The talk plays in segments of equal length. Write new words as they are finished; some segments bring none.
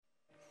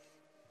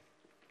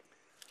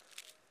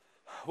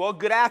Well,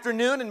 good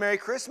afternoon and Merry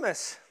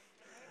Christmas.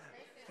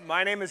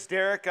 My name is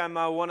Derek. I'm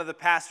one of the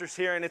pastors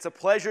here, and it's a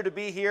pleasure to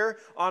be here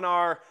on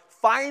our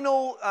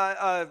final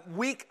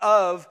week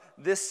of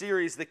this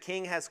series, The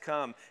King Has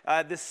Come.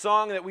 This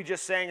song that we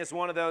just sang is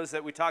one of those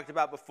that we talked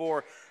about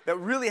before that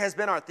really has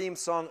been our theme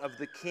song of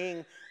The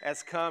King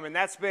Has Come. And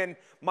that's been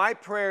my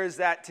prayer, is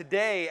that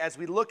today, as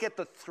we look at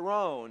the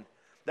throne,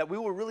 that we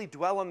will really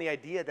dwell on the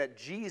idea that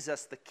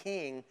Jesus, the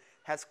King,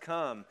 has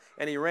come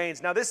and he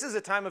reigns. Now, this is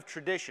a time of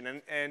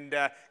tradition, and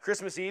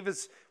Christmas Eve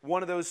is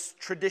one of those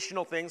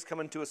traditional things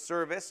coming to a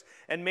service.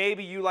 And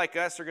maybe you, like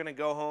us, are going to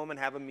go home and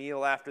have a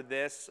meal after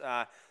this,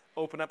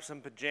 open up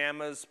some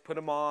pajamas, put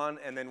them on,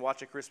 and then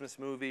watch a Christmas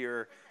movie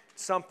or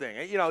something.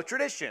 You know,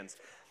 traditions.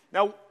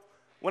 Now,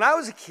 when I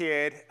was a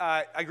kid,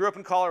 I grew up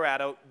in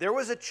Colorado. There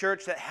was a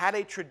church that had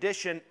a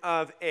tradition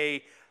of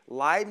a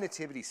live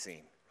nativity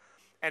scene.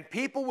 And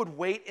people would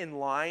wait in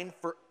line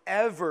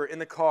forever in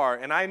the car,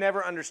 and I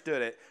never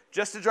understood it,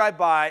 just to drive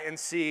by and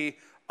see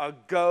a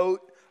goat,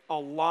 a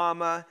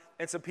llama,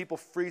 and some people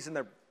freezing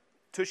their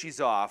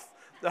tushies off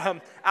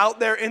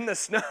out there in the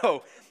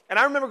snow. And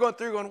I remember going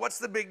through going, what's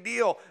the big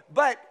deal?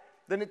 But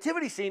the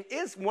nativity scene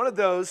is one of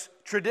those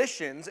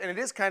traditions, and it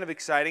is kind of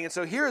exciting. And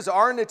so here's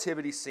our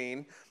nativity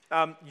scene.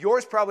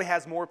 Yours probably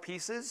has more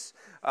pieces.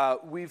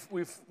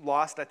 We've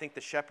lost, I think,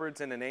 the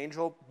shepherds and an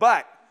angel,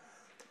 but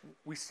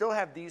we still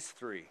have these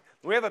three.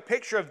 We have a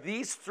picture of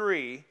these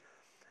three,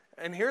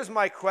 and here's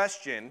my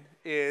question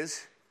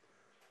is,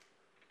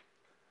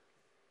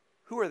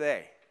 who are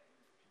they?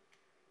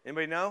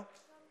 Anybody know?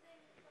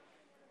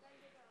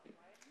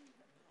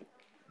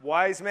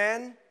 Wise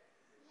men?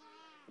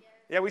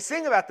 Yeah, we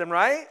sing about them,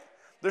 right?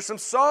 There's some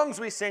songs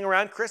we sing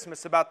around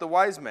Christmas about the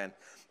wise men.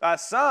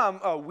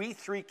 We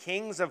Three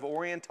Kings of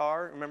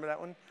Orientar. Remember that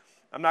one?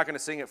 I'm not going to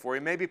sing it for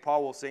you. Maybe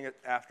Paul will sing it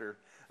after.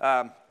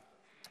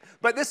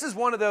 But this is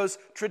one of those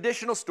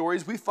traditional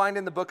stories we find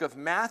in the book of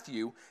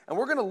Matthew, and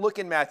we're going to look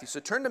in Matthew. So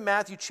turn to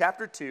Matthew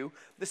chapter 2.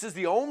 This is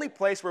the only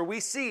place where we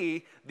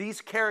see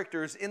these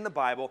characters in the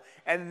Bible,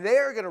 and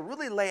they're going to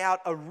really lay out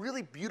a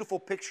really beautiful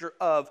picture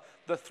of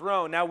the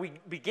throne. Now, we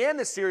began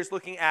this series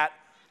looking at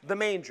the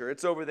manger.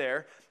 It's over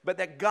there. But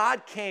that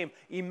God came.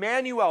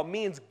 Emmanuel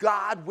means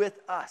God with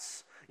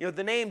us. You know,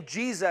 the name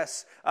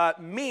Jesus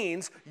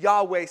means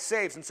Yahweh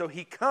saves. And so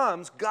he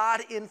comes,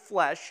 God in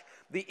flesh,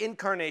 the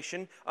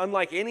incarnation,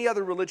 unlike any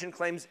other religion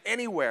claims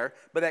anywhere,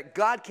 but that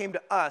God came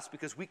to us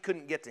because we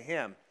couldn't get to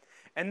him.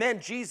 And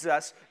then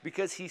Jesus,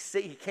 because he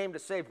came to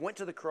save, went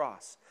to the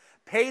cross,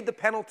 paid the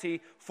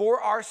penalty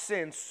for our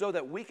sins so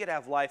that we could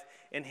have life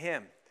in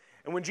him.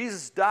 And when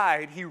Jesus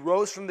died, he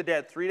rose from the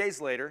dead 3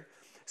 days later,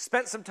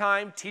 spent some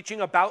time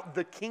teaching about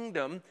the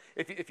kingdom.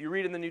 If you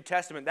read in the New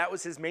Testament, that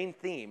was his main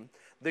theme,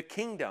 the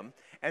kingdom.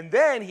 And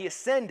then he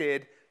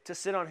ascended to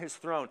sit on his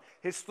throne.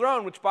 His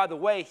throne, which, by the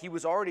way, he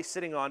was already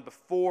sitting on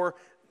before,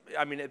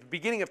 at the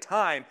beginning of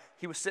time,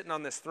 he was sitting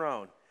on this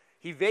throne.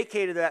 He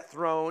vacated that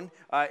throne,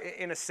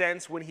 in a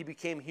sense, when he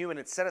became human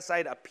and set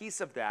aside a piece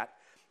of that,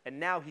 and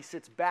now he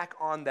sits back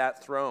on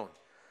that throne.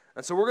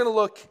 And so we're going to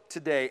look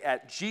today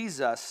at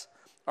Jesus,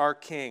 our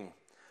King,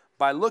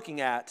 by looking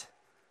at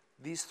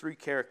these three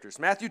characters.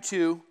 Matthew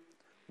 2,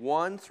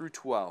 1 through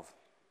 12.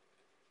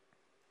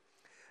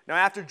 Now,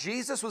 after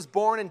Jesus was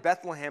born in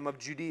Bethlehem of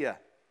Judea,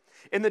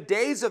 in the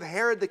days of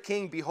Herod the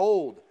king,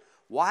 behold,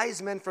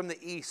 wise men from the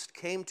east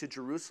came to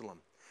Jerusalem,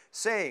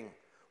 saying,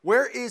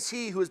 where is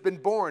he who has been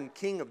born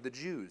King of the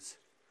Jews?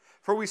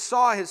 For we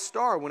saw his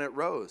star when it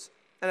rose,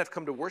 and have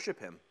come to worship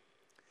him.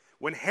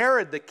 When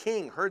Herod the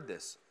king heard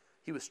this,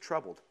 he was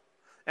troubled,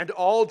 and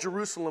all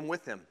Jerusalem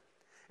with him.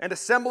 And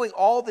assembling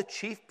all the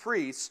chief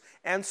priests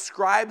and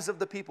scribes of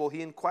the people,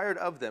 he inquired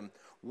of them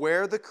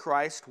where the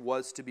Christ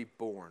was to be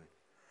born.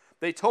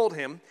 They told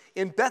him,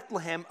 in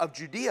Bethlehem of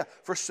Judea,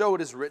 for so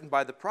it is written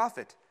by the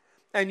prophet.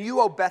 And you,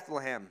 O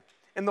Bethlehem,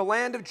 in the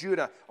land of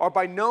Judah, are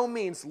by no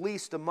means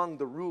least among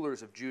the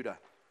rulers of Judah.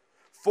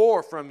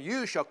 For from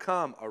you shall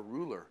come a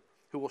ruler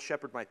who will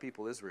shepherd my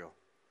people Israel.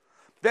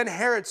 Then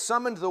Herod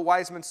summoned the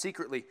wise men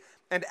secretly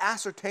and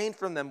ascertained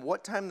from them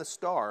what time the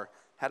star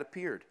had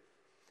appeared.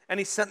 And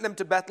he sent them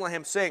to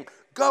Bethlehem, saying,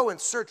 go and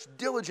search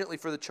diligently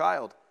for the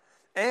child.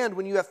 And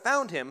when you have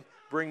found him,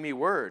 bring me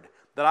word,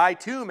 that I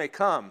too may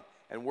come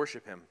and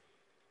worship him.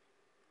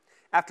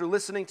 After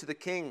listening to the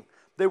king,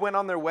 they went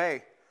on their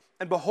way.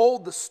 And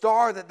behold, the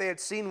star that they had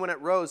seen when it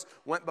rose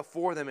went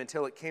before them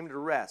until it came to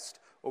rest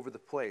over the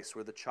place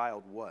where the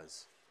child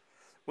was.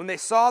 When they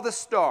saw the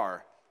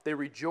star, they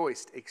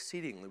rejoiced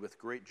exceedingly with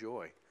great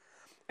joy.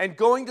 And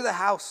going to the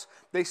house,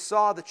 they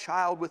saw the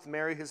child with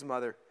Mary his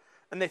mother,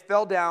 and they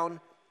fell down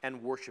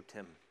and worshipped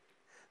him.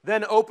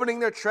 Then opening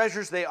their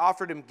treasures, they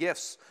offered him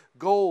gifts,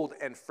 gold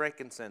and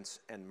frankincense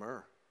and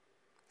myrrh.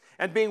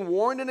 And being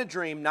warned in a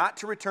dream not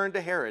to return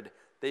to Herod,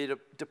 they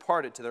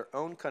departed to their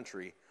own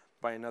country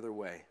by another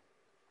way.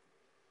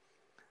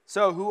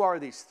 So who are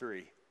these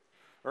three?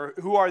 Or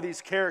who are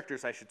these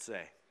characters, I should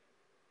say?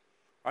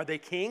 Are they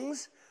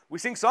kings? We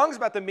sing songs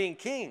about them being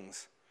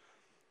kings.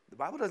 The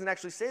Bible doesn't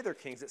actually say they're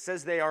kings. It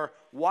says they are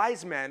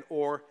wise men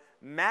or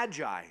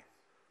magi.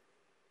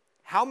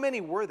 How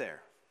many were there?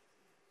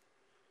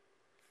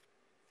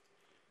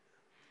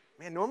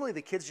 Man, normally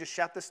the kids just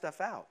shout this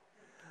stuff out.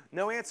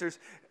 No answers.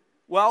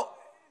 Well,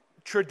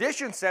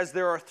 tradition says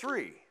there are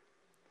 3.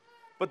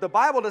 But the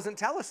Bible doesn't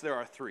tell us there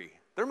are 3.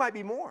 There might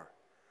be more.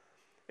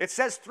 It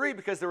says 3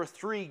 because there were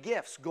 3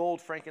 gifts, gold,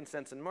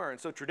 frankincense, and myrrh.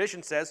 And so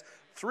tradition says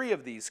 3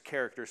 of these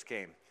characters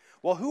came.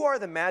 Well, who are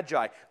the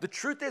Magi? The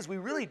truth is we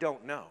really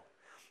don't know.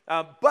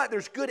 But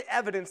there's good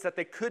evidence that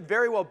they could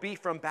very well be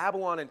from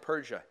Babylon and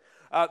Persia.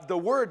 The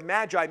word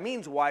Magi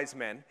means wise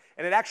men,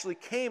 and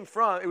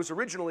it was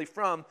originally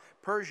from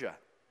Persia.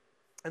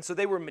 And so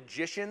they were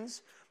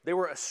magicians. They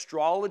were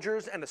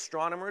astrologers and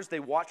astronomers.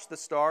 They watched the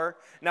star.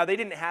 Now, they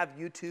didn't have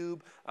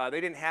YouTube. They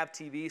didn't have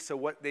TV, so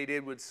what they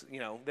did was,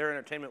 their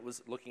entertainment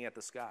was looking at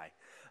the sky.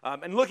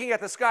 And looking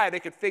at the sky, they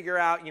could figure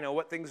out,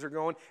 what things are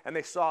going, and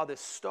they saw this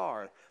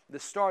star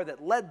that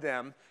led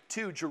them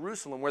to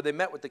Jerusalem, where they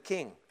met with the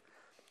king.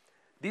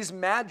 These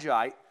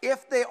Magi,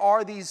 if they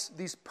are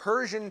these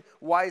Persian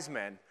wise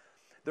men,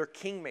 they're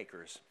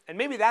kingmakers. And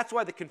maybe that's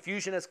why the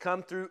confusion has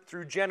come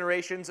through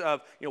generations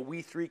of,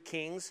 we 3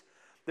 kings.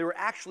 They were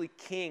actually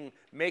king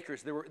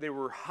makers. They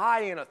were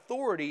high in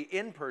authority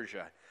in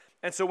Persia.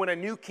 And so when a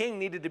new king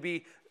needed to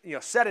be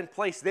set in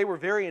place, they were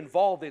very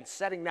involved in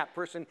setting that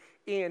person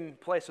in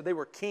place. So they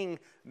were king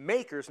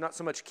makers, not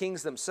so much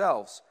kings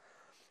themselves.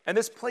 And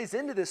this plays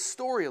into this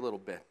story a little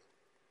bit.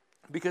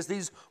 Because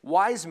these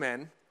wise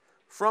men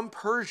from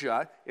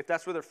Persia, if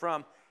that's where they're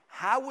from,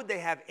 how would they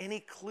have any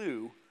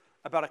clue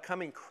about a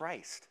coming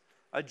Christ,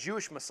 a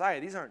Jewish Messiah?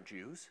 These aren't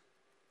Jews.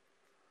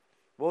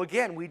 Well,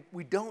 again,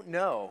 we don't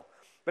know.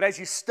 But as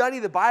you study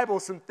the Bible,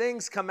 some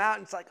things come out,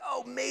 and it's like,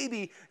 oh,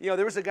 maybe,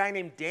 there was a guy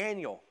named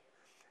Daniel,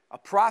 a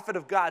prophet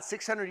of God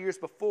 600 years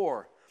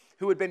before,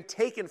 who had been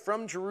taken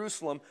from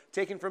Jerusalem,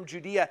 taken from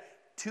Judea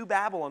to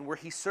Babylon, where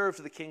he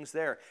served the kings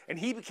there. And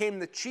he became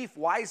the chief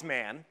wise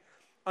man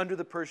under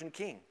the Persian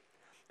king.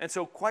 And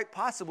so quite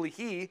possibly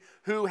he,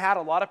 who had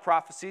a lot of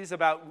prophecies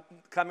about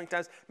coming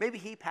times, maybe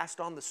he passed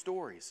on the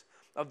stories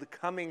of the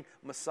coming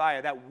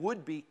Messiah that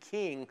would be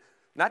king,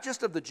 not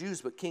just of the Jews,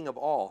 but king of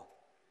all.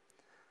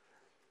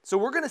 So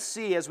we're going to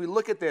see, as we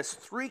look at this,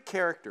 3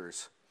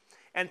 characters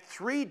and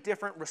 3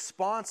 different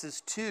responses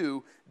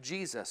to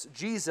Jesus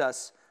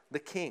the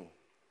king.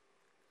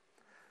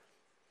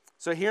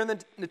 So here in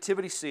the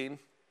nativity scene,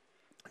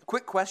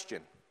 quick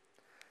question.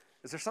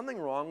 Is there something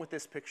wrong with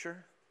this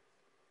picture?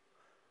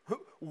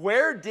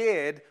 Where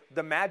did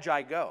the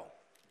Magi go?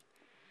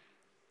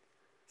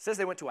 It says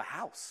they went to a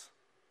house.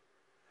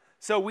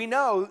 So we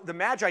know the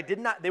Magi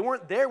they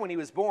weren't there when he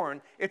was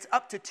born. It's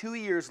up to 2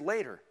 years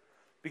later.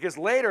 Because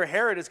later,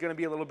 Herod is going to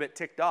be a little bit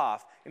ticked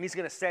off, and he's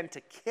going to send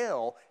to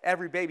kill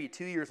every baby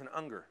 2 years and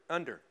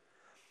under.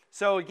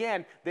 So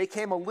again, they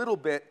came a little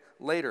bit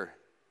later.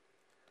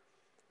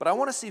 But I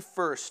want to see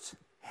first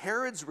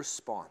Herod's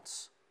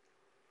response.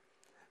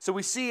 So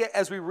we see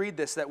as we read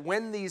this that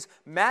when these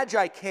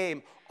Magi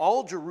came,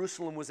 all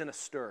Jerusalem was in a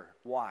stir.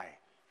 Why?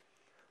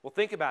 Well,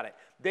 think about it.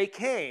 They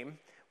came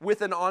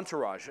with an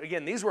entourage.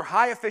 Again, these were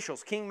high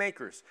officials,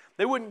 kingmakers.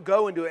 They wouldn't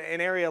go into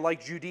an area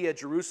like Judea,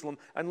 Jerusalem,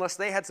 unless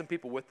they had some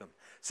people with them.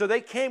 So they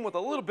came with a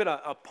little bit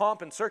of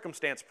pomp and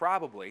circumstance,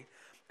 probably,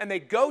 and they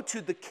go to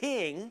the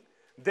king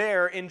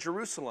there in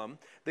Jerusalem,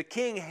 the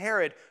king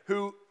Herod,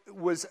 who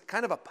was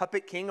kind of a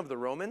puppet king of the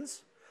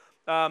Romans.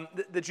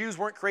 The Jews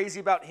weren't crazy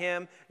about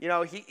him.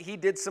 He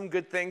did some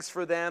good things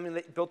for them, and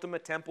they built him a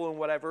temple and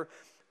whatever.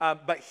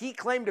 But he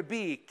claimed to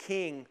be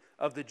king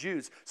of the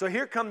Jews. So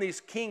here come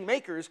these king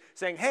makers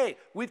saying, hey,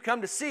 we've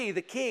come to see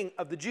the king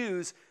of the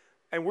Jews,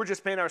 and we're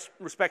just paying our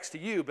respects to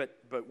you, but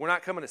we're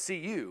not coming to see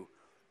you.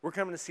 We're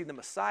coming to see the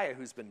Messiah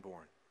who's been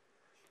born.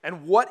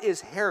 And what is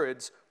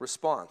Herod's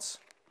response?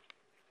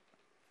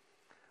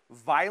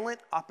 Violent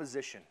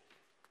opposition.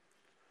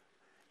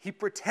 He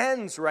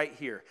pretends right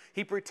here.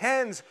 He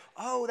pretends,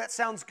 oh, that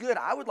sounds good.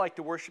 I would like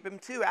to worship him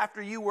too.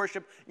 After you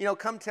worship,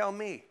 come tell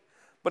me.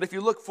 But if you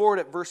look forward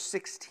at verse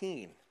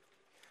 16,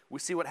 we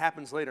see what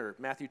happens later,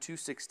 Matthew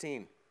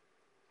 2:16.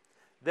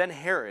 Then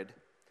Herod,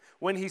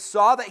 when he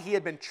saw that he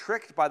had been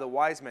tricked by the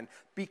wise men,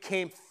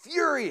 became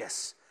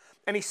furious,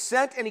 and he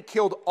sent and he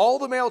killed all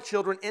the male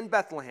children in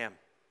Bethlehem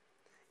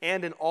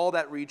and in all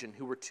that region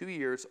who were 2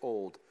 years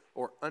old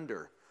or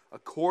under,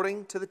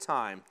 according to the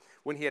time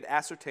when he had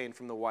ascertained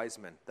from the wise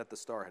men that the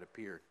star had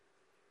appeared.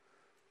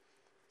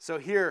 So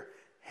here,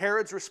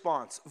 Herod's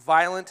response,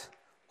 violent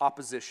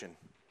opposition.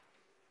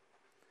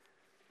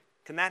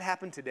 Can that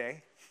happen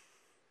today?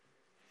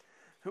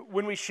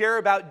 When we share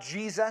about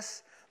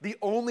Jesus, the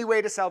only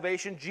way to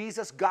salvation,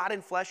 Jesus, God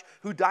in flesh,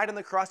 who died on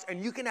the cross, and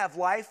you can have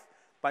life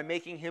by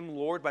making him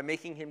Lord, by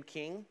making him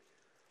king,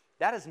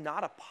 that is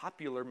not a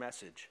popular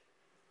message.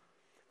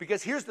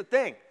 Because here's the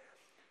thing,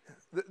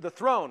 the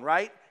throne,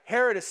 right?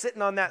 Herod is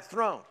sitting on that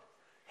throne.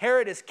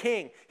 Herod is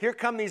king. Here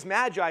come these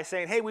Magi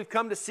saying, hey, we've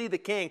come to see the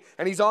king,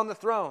 and he's on the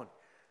throne.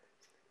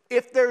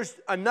 If there's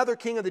another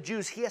king of the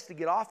Jews, he has to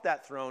get off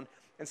that throne,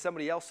 and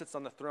somebody else sits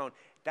on the throne.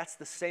 That's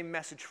the same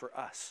message for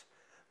us.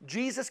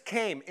 Jesus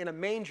came in a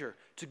manger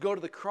to go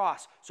to the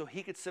cross so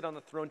he could sit on the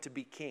throne to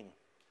be king.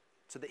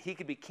 so that he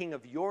could be king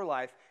of your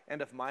life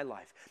and of my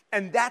life.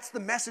 And that's the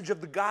message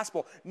of the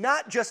gospel.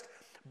 Not just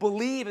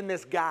believe in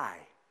this guy.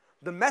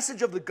 The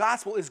message of the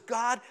gospel is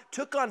God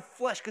took on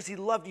flesh because he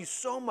loved you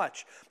so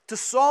much to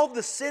solve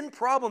the sin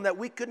problem that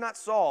we could not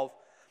solve,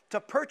 to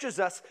purchase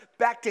us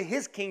back to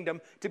his kingdom,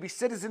 to be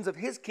citizens of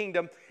his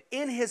kingdom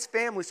in his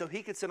family so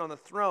he could sit on the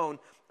throne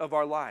of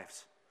our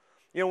lives.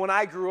 You know, when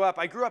I grew up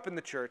in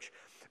the church,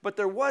 but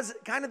there was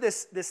kind of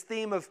this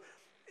theme of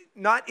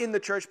not in the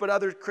church, but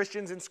other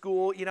Christians in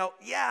school, you know,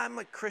 yeah, I'm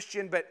a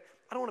Christian, but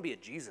I don't want to be a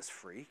Jesus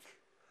freak.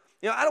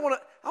 You know, I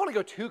want to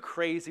go too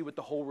crazy with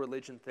the whole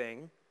religion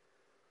thing.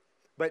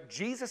 But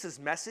Jesus'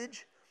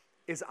 message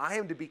is, I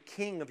am to be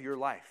king of your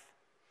life.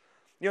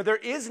 You know, there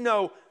is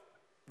no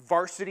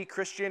varsity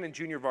Christian and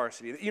junior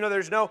varsity. You know,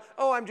 there's no,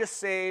 oh, I'm just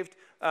saved,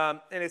 and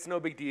it's no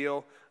big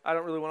deal. I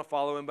don't really want to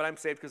follow him, but I'm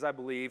saved because I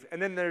believe. And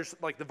then there's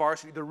like the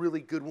varsity, the really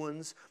good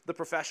ones, the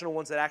professional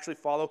ones that actually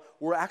follow.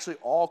 We're actually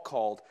all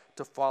called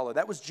to follow.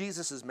 That was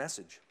Jesus'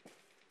 message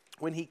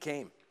when he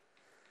came.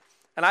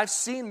 And I've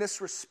seen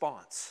this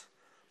response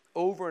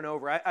over and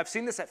over. I've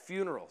seen this at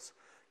funerals.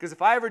 Because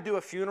if I ever do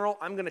a funeral,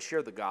 I'm going to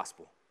share the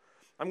gospel.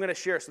 I'm going to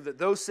share so that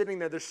those sitting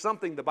there, there's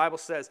something the Bible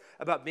says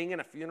about being in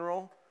a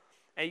funeral,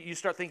 and you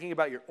start thinking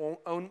about your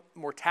own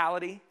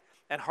mortality,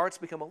 and hearts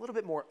become a little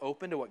bit more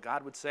open to what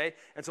God would say.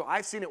 And so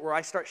I've seen it where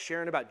I start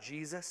sharing about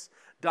Jesus,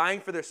 dying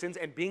for their sins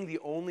and being the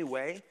only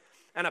way.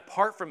 And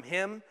apart from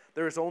him,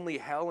 there is only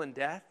hell and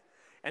death.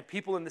 And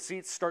people in the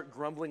seats start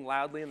grumbling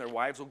loudly, and their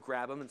wives will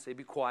grab them and say,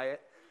 be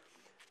quiet.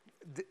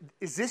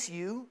 Is this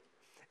you?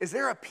 Is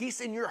there a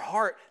piece in your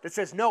heart that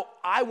says, no,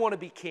 I want to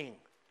be king.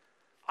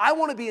 I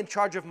want to be in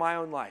charge of my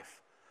own life.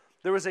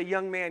 There was a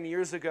young man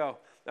years ago.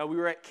 We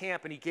were at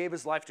camp, and he gave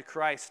his life to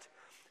Christ.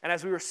 And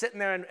as we were sitting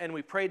there and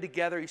we prayed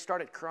together, he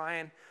started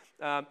crying.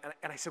 And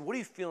I said, what are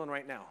you feeling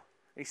right now?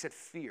 And he said,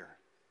 fear.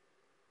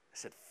 I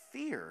said,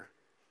 fear?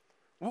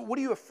 What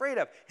are you afraid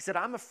of? He said,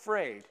 I'm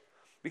afraid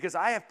because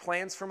I have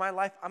plans for my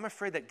life. I'm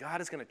afraid that God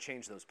is going to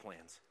change those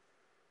plans.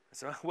 I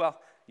said,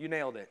 well, you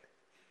nailed it.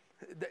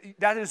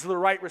 That is the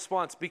right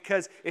response,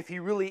 because if he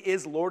really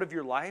is Lord of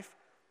your life,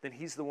 then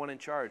he's the one in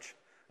charge.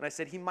 And I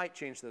said, he might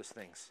change those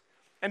things.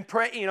 And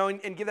pray, you know,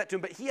 and give that to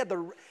him. But he had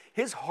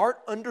his heart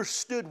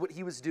understood what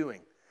he was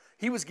doing.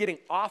 He was getting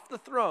off the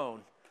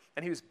throne,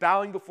 and he was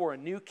bowing before a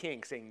new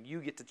king, saying, you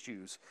get to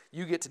choose.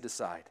 You get to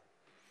decide.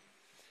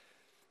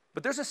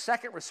 But there's a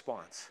second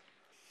response.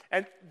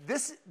 And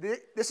this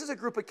is a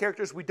group of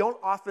characters we don't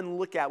often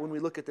look at when we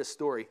look at this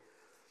story.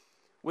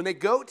 When they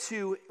go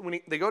to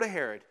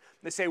Herod,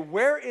 they say,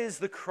 where is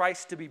the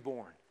Christ to be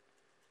born?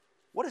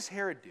 What does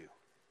Herod do?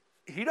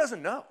 He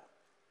doesn't know.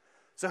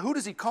 So who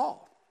does he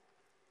call?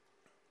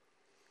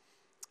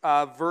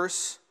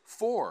 Verse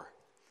 4.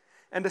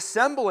 And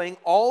assembling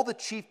all the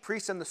chief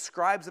priests and the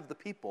scribes of the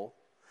people,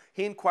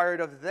 he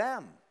inquired of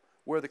them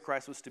where the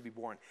Christ was to be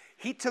born.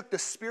 He took the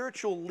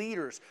spiritual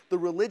leaders, the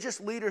religious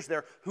leaders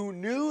there who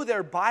knew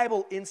their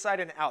Bible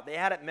inside and out. They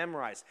had it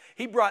memorized.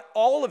 He brought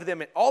all of them.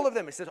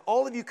 He said,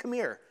 all of you come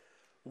here.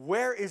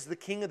 Where is the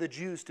King of the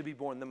Jews to be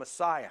born, the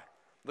Messiah,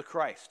 the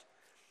Christ?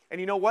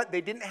 And you know what?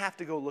 They didn't have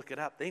to go look it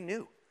up. They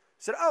knew.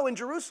 Said, oh, in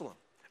Jerusalem.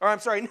 Or I'm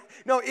sorry,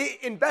 no,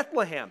 in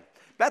Bethlehem.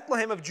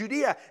 Bethlehem of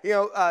Judea,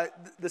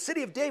 the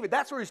city of David,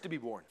 that's where he's to be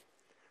born.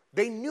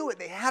 They knew it.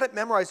 They had it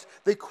memorized.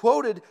 They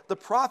quoted the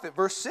prophet,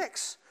 verse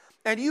 6.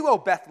 And you, O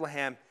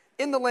Bethlehem,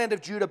 in the land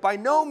of Judah, by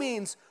no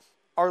means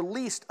are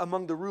least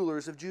among the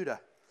rulers of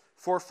Judah.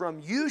 For from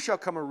you shall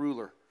come a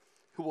ruler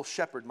who will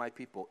shepherd my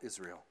people,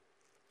 Israel.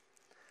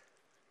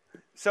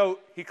 So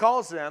he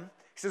calls them.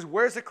 He says,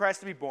 where's the Christ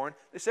to be born?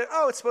 They said,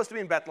 oh, it's supposed to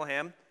be in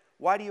Bethlehem.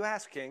 Why do you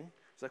ask, King?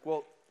 He's like,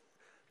 well,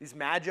 these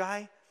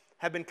magi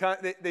have been,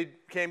 they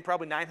came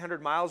probably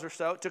 900 miles or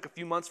so. It took a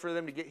few months for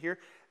them to get here.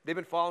 They've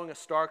been following a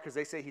star because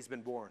they say he's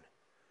been born.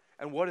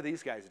 And what do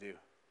these guys do?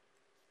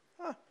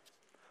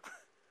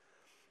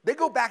 They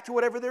go back to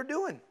whatever they're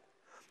doing.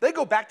 They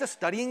go back to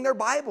studying their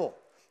Bible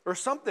or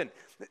something.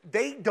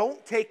 They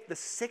don't take the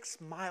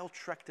 6-mile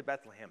trek to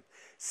Bethlehem.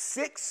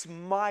 6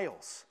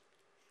 miles.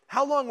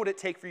 How long would it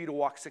take for you to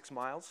walk 6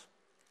 miles?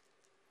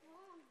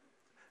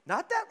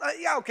 Not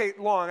that,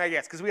 long, I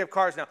guess, because we have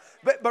cars now.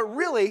 But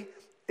really,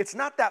 it's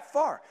not that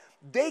far.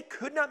 They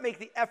could not make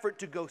the effort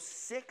to go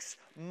 6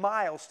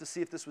 miles to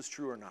see if this was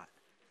true or not.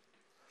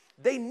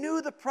 They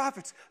knew the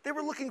prophets. They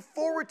were looking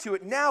forward to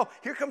it. Now,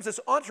 here comes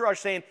this entourage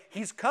saying,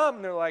 he's come.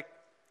 And they're like,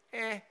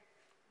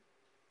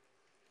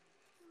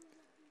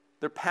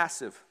 They're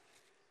passive.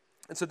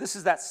 And so this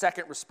is that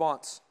second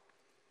response,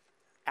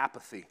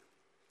 apathy.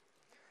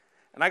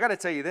 And I got to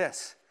tell you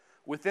this.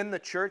 Within the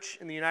church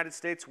in the United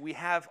States, we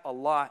have a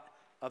lot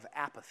of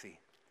apathy.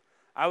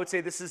 I would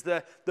say this is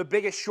the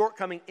biggest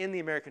shortcoming in the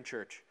American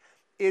church,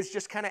 is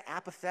just kind of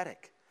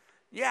apathetic.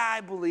 Yeah,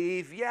 I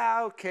believe.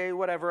 Yeah, okay,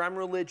 whatever. I'm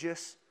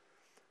religious.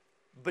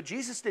 But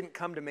Jesus didn't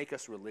come to make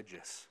us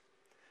religious.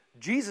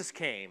 Jesus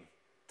came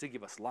to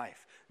give us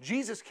life.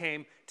 Jesus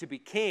came to be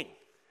king.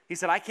 He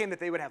said, I came that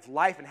they would have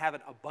life and have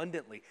it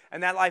abundantly.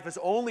 And that life is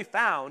only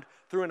found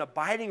through an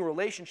abiding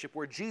relationship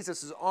where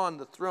Jesus is on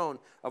the throne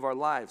of our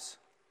lives.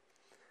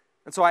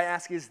 And so I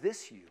ask, is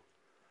this you?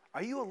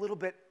 Are you a little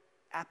bit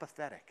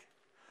apathetic?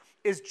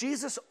 Is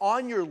Jesus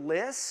on your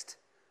list,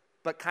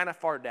 but kind of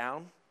far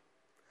down?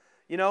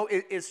 You know,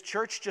 is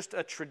church just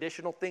a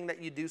traditional thing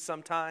that you do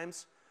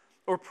sometimes?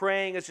 Or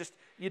praying is just,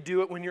 you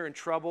do it when you're in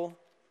trouble?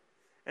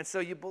 And so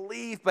you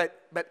believe,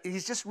 but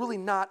he's just really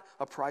not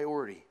a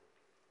priority.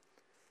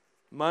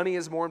 Money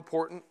is more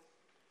important.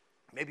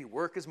 Maybe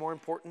work is more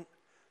important.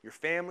 Your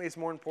family is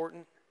more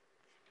important.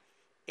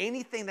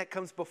 Anything that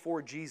comes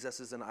before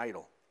Jesus is an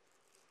idol.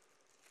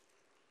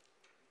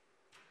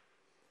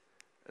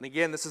 And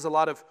again, this is a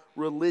lot of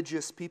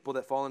religious people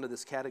that fall into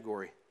this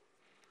category.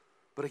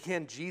 But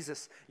again,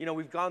 Jesus, you know,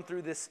 we've gone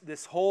through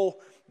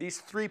these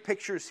three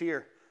pictures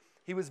here.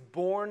 He was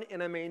born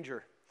in a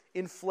manger,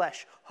 in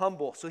flesh,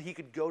 humble, so he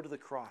could go to the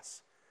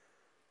cross.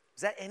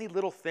 Is that any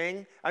little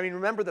thing? I mean,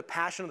 remember the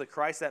Passion of the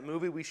Christ, that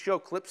movie? We show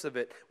clips of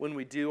it when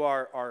we do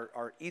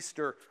our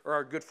Easter or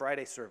our Good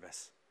Friday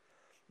service.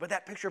 But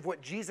that picture of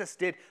what Jesus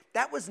did,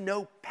 that was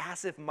no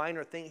passive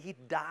minor thing. He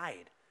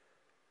died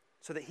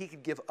so that he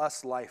could give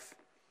us life.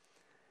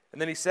 And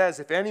then he says,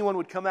 if anyone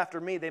would come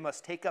after me, they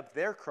must take up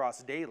their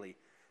cross daily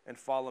and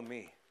follow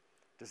me.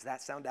 Does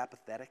that sound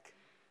apathetic?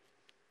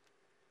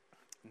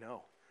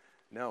 No.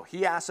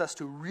 He asks us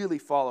to really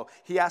follow.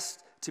 He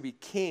asks to be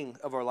king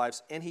of our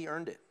lives, and he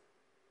earned it.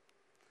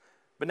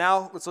 But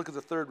now let's look at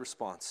the third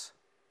response,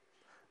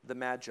 the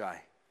Magi.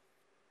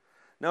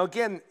 Now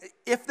again,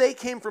 if they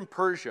came from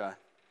Persia,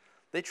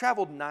 they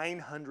traveled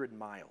 900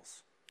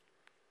 miles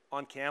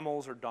on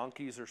camels or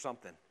donkeys or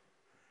something.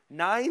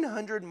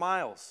 900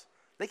 miles.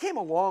 They came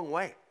a long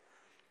way.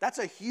 That's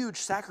a huge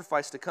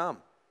sacrifice to come.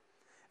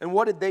 And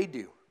what did they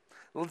do?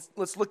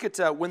 Let's look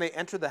at when they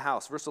enter the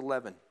house, verse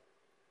 11.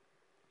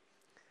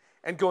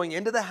 And going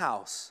into the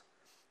house,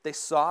 they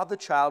saw the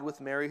child with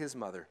Mary, his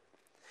mother,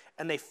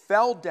 and they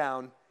fell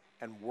down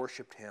and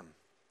worshiped him.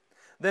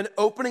 Then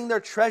opening their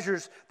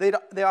treasures, they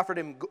offered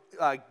him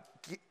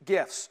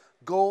gifts,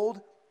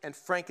 gold and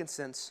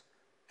frankincense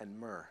and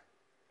myrrh.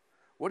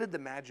 What did the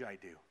Magi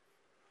do?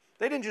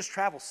 They didn't just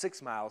travel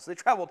 6 miles. They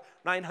traveled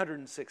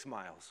 906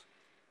 miles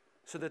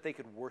so that they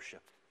could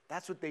worship.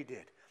 That's what they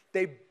did.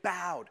 They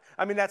bowed.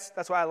 I mean, that's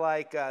why I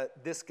like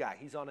this guy.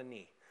 He's on a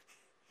knee.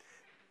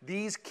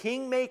 These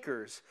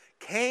kingmakers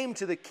came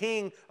to the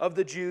King of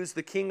the Jews,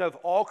 the King of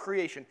all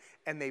creation,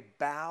 and they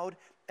bowed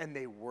and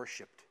they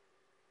worshiped.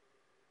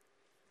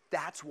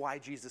 That's why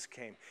Jesus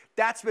came.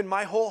 That's been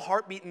my whole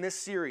heartbeat in this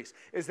series,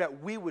 is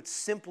that we would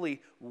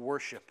simply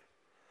worship.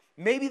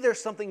 Maybe there's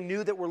something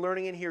new that we're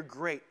learning in here,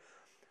 great,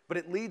 but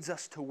it leads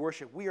us to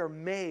worship. We are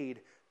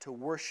made to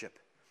worship,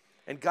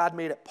 and God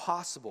made it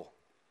possible.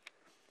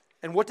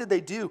 And what did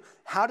they do?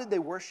 How did they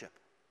worship?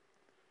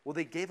 Well,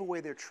 they gave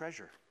away their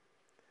treasure.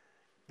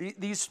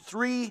 These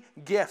three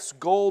gifts,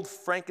 gold,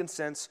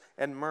 frankincense,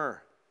 and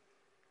myrrh,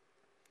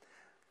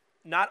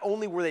 not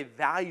only were they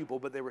valuable,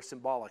 but they were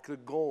symbolic. The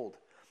gold.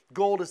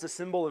 Gold is the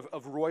symbol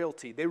of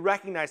royalty. They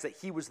recognized that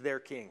he was their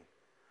king.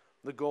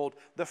 The gold.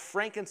 The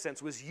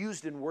frankincense was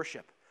used in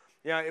worship.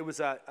 It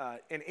was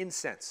an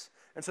incense.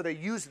 And so they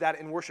used that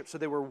in worship. So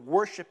they were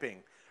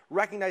worshiping,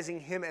 recognizing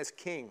him as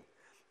king.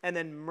 And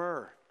then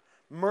myrrh.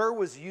 Myrrh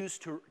was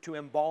used to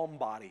embalm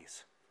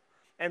bodies.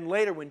 And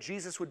later, when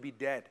Jesus would be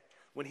dead,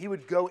 when he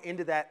would go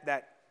into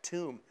that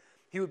tomb,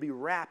 he would be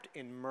wrapped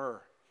in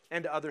myrrh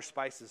and other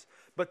spices.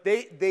 But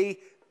they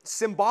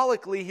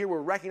symbolically here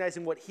were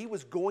recognizing what he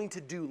was going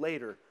to do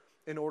later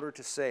in order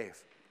to save.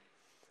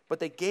 But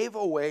they gave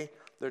away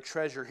their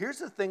treasure. Here's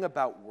the thing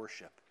about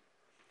worship.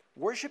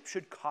 Worship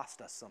should cost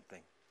us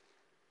something.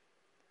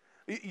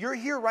 You're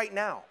here right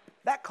now.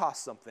 That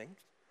costs something.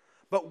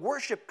 But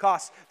worship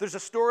costs. There's a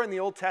story in the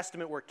Old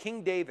Testament where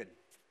King David,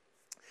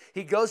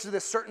 he goes to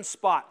this certain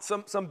spot.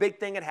 Some big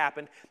thing had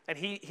happened, and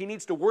he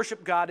needs to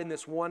worship God in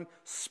this one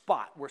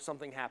spot where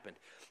something happened.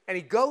 And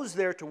he goes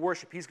there to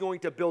worship. He's going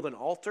to build an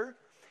altar.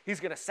 He's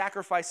going to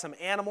sacrifice some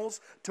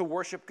animals to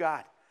worship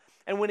God.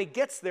 And when he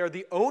gets there,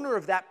 the owner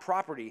of that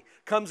property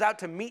comes out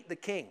to meet the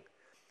king.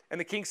 And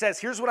the king says,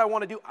 here's what I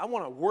want to do. I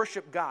want to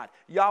worship God,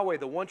 Yahweh,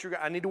 the one true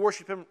God. I need to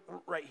worship him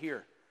right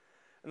here.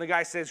 And the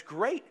guy says,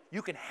 great,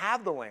 you can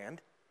have the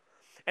land.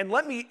 And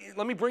let me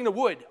bring the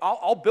wood.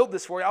 I'll build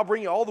this for you. I'll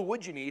bring you all the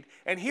wood you need.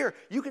 And here,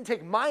 you can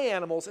take my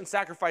animals and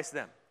sacrifice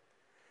them.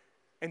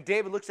 And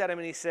David looks at him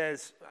and he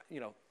says,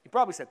 he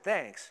probably said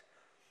thanks.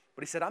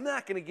 But he said, I'm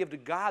not going to give to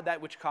God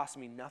that which costs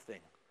me nothing.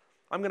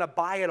 I'm going to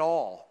buy it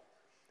all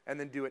and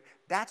then do it.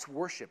 That's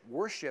worship.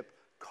 Worship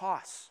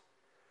costs.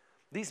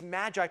 These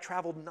Magi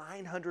traveled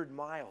 900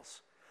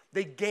 miles.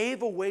 They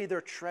gave away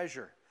their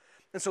treasure.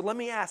 And so let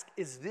me ask,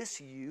 is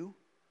this you?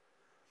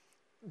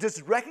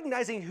 Does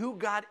recognizing who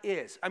God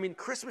is,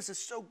 Christmas is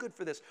so good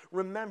for this,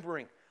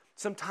 remembering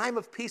some time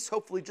of peace,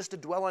 hopefully just to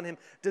dwell on him,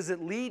 does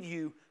it lead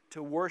you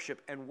to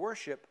worship? And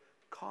worship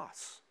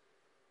costs.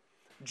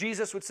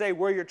 Jesus would say,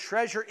 where your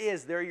treasure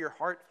is, there your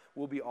heart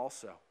will be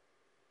also.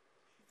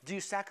 Do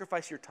you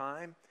sacrifice your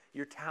time,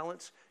 your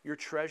talents, your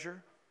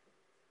treasure?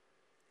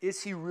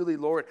 Is he really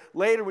Lord?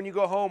 Later, when you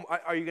go home,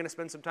 are you going to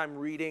spend some time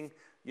reading,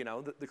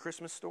 the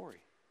Christmas story?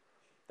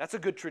 That's a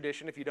good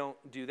tradition. If you don't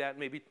do that,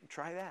 maybe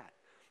try that.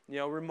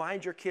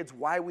 Remind your kids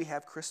why we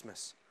have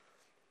Christmas.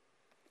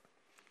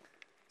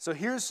 So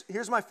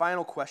here's my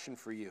final question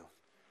for you.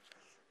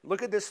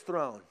 Look at this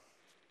throne.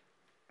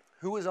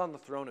 Who is on the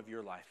throne of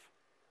your life?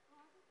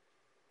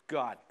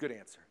 God. Good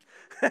answer.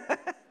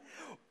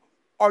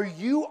 Are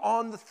you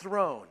on the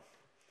throne?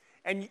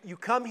 And you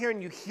come here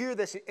and you hear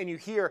this and you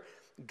hear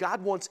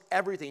God wants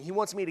everything. He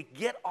wants me to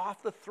get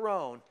off the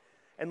throne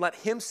and let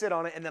him sit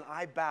on it and then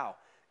I bow.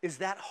 Is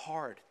that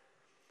hard?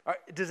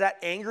 Does that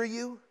anger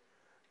you?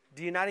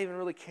 Do you not even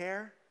really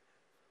care?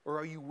 Or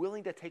are you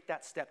willing to take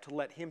that step to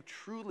let him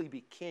truly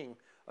be king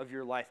of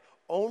your life?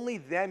 Only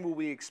then will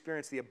we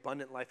experience the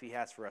abundant life he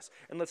has for us.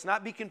 And let's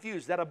not be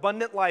confused. That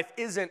abundant life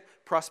isn't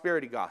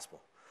prosperity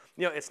gospel.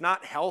 It's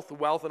not health,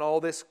 wealth, and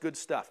all this good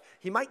stuff.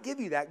 He might give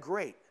you that,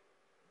 great.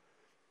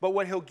 But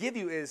what he'll give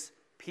you is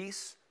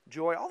peace,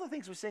 joy, all the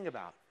things we sing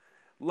about.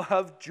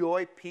 Love,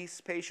 joy,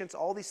 peace, patience,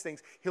 all these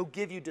things he'll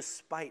give you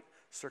despite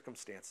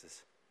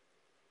circumstances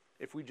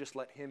if we just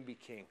let him be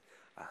king.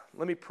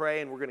 Let me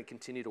pray and we're going to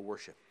continue to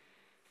worship.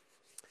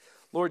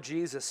 Lord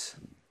Jesus,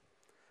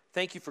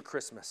 thank you for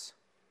Christmas.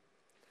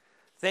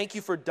 Thank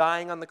you for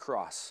dying on the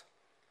cross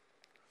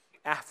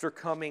after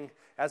coming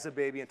as a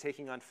baby and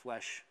taking on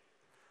flesh.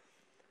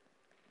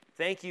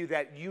 Thank you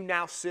that you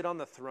now sit on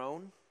the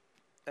throne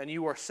and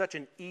you are such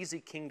an easy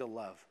king to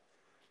love,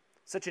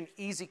 such an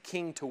easy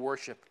king to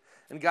worship.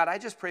 And God, I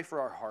just pray for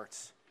our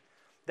hearts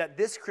that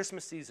this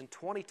Christmas season,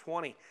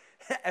 2020,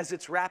 as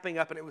it's wrapping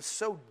up and it was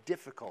so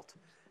difficult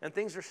and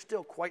things are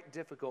still quite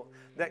difficult,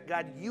 that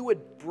God, you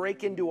would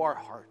break into our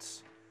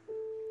hearts.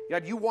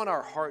 God, you want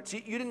our hearts.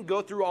 You didn't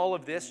go through all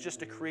of this just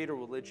to create a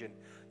religion.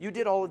 You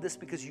did all of this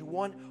because you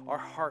want our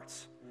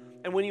hearts.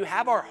 And when you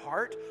have our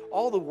heart,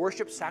 all the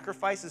worship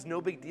sacrifice is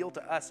no big deal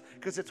to us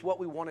because it's what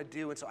we want to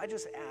do. And so I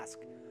just ask,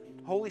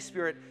 Holy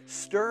Spirit,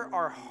 stir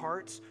our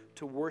hearts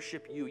to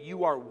worship you.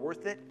 You are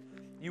worth it.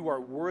 You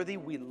are worthy.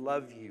 We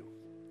love you.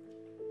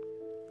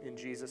 In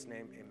Jesus'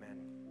 name,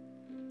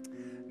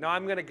 amen. Now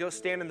I'm going to go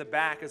stand in the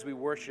back as we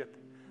worship.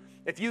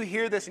 If you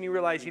hear this and you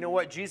realize, you know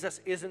what,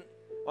 Jesus isn't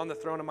on the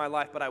throne of my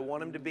life, but I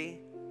want him to be,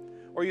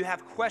 or you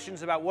have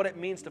questions about what it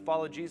means to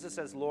follow Jesus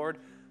as Lord,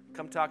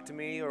 come talk to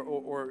me,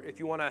 or if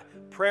you want a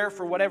prayer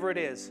for whatever it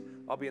is,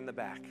 I'll be in the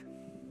back.